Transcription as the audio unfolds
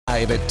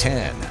Live at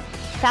 10.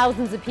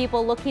 Thousands of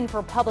people looking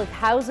for public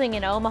housing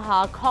in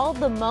Omaha called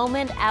the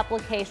moment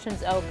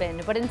applications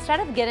opened, but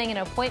instead of getting an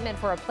appointment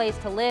for a place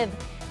to live,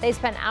 they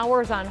spent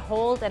hours on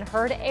hold and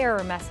heard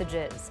error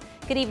messages.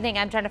 Good evening,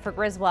 I'm Jennifer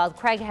Griswold.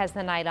 Craig has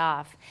the night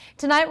off.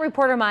 Tonight,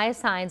 reporter Maya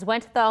Sines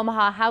went to the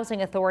Omaha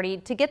Housing Authority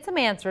to get some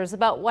answers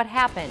about what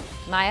happened.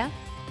 Maya?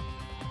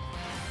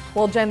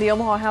 Well, Jen, the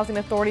Omaha Housing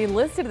Authority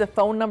listed the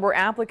phone number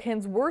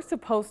applicants were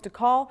supposed to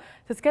call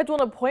to schedule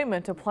an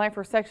appointment to apply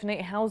for Section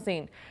 8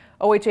 housing.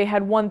 OHA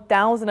had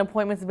 1,000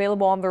 appointments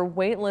available on their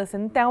wait list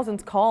and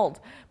thousands called,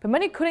 but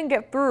many couldn't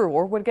get through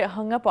or would get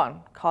hung up on,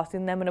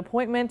 costing them an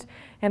appointment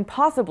and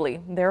possibly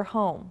their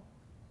home.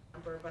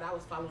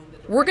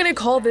 We're going to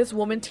call this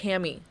woman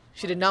Tammy.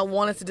 She did not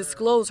want us to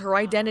disclose her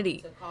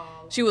identity.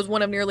 She was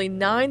one of nearly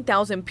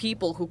 9,000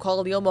 people who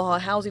called the Omaha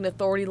Housing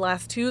Authority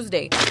last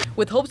Tuesday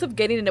with hopes of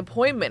getting an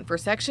appointment for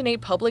Section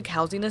 8 public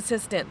housing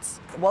assistance.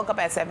 Woke up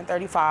at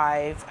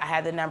 7:35. I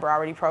had the number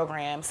already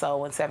programmed, so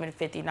when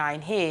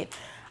 7:59 hit,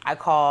 I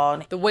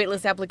called. The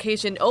waitlist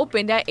application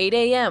opened at 8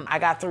 a.m. I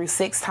got through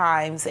 6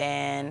 times,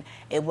 and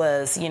it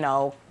was,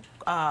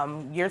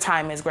 your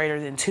time is greater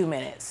than 2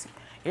 minutes.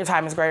 Your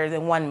time is greater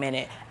than 1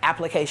 minute.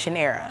 Application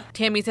error.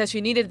 Tammy says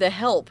she needed the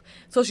help,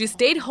 so she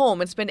stayed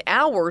home and spent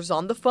hours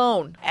on the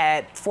phone.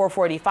 At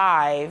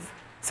 4:45,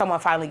 someone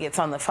finally gets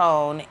on the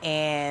phone,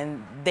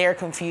 and they're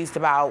confused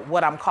about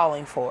what I'm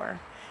calling for.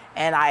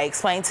 And I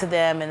explained to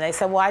them, and they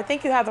said, well, I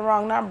think you have the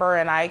wrong number.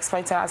 And I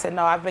explained to them, I said,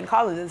 no, I've been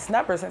calling this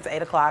number since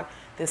 8 o'clock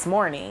this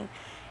morning,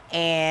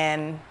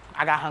 and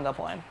I got hung up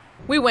on.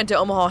 We went to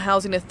Omaha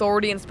Housing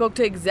Authority and spoke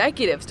to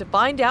executives to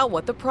find out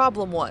what the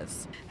problem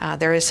was.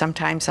 There is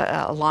sometimes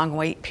a long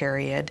wait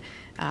period.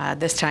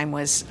 This time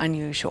was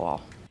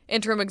unusual.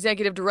 Interim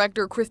Executive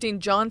Director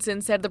Christine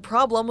Johnson said the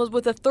problem was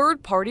with a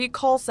third-party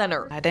call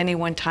center. At any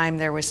one time,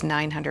 there was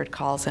 900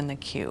 calls in the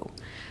queue.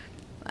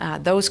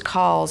 Those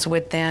calls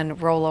would then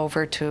roll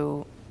over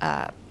to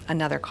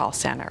another call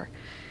center,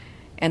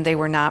 and they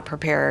were not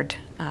prepared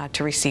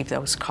to receive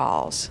those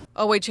calls.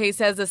 OHA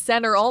says the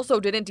center also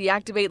didn't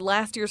deactivate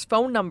last year's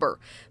phone number,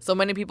 so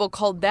many people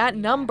called that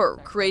number,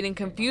 creating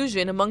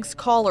confusion amongst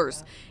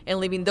callers and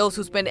leaving those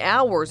who spend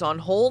hours on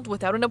hold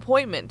without an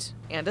appointment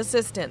and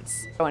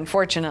assistance. So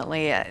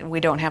unfortunately, we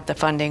don't have the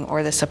funding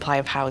or the supply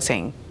of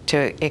housing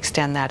to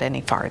extend that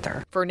any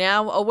farther. For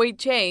now,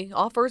 OHA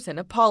offers an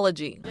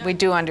apology. We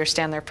do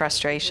understand their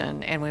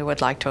frustration, and we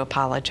would like to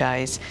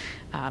apologize.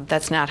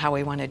 That's not how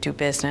we want to do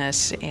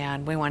business,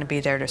 and we want to be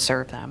there to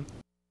serve them.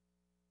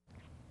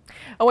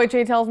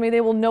 OHA tells me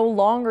they will no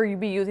longer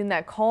be using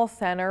that call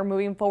center.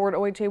 Moving forward,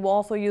 OHA will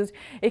also use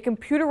a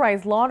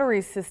computerized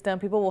lottery system.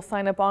 People will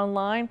sign up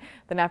online.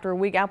 Then after a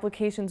week,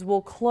 applications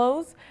will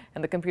close,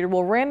 and the computer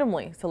will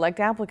randomly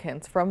select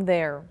applicants from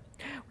there.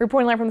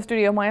 Reporting live from the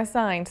studio, Maya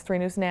Sines, 3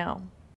 News Now.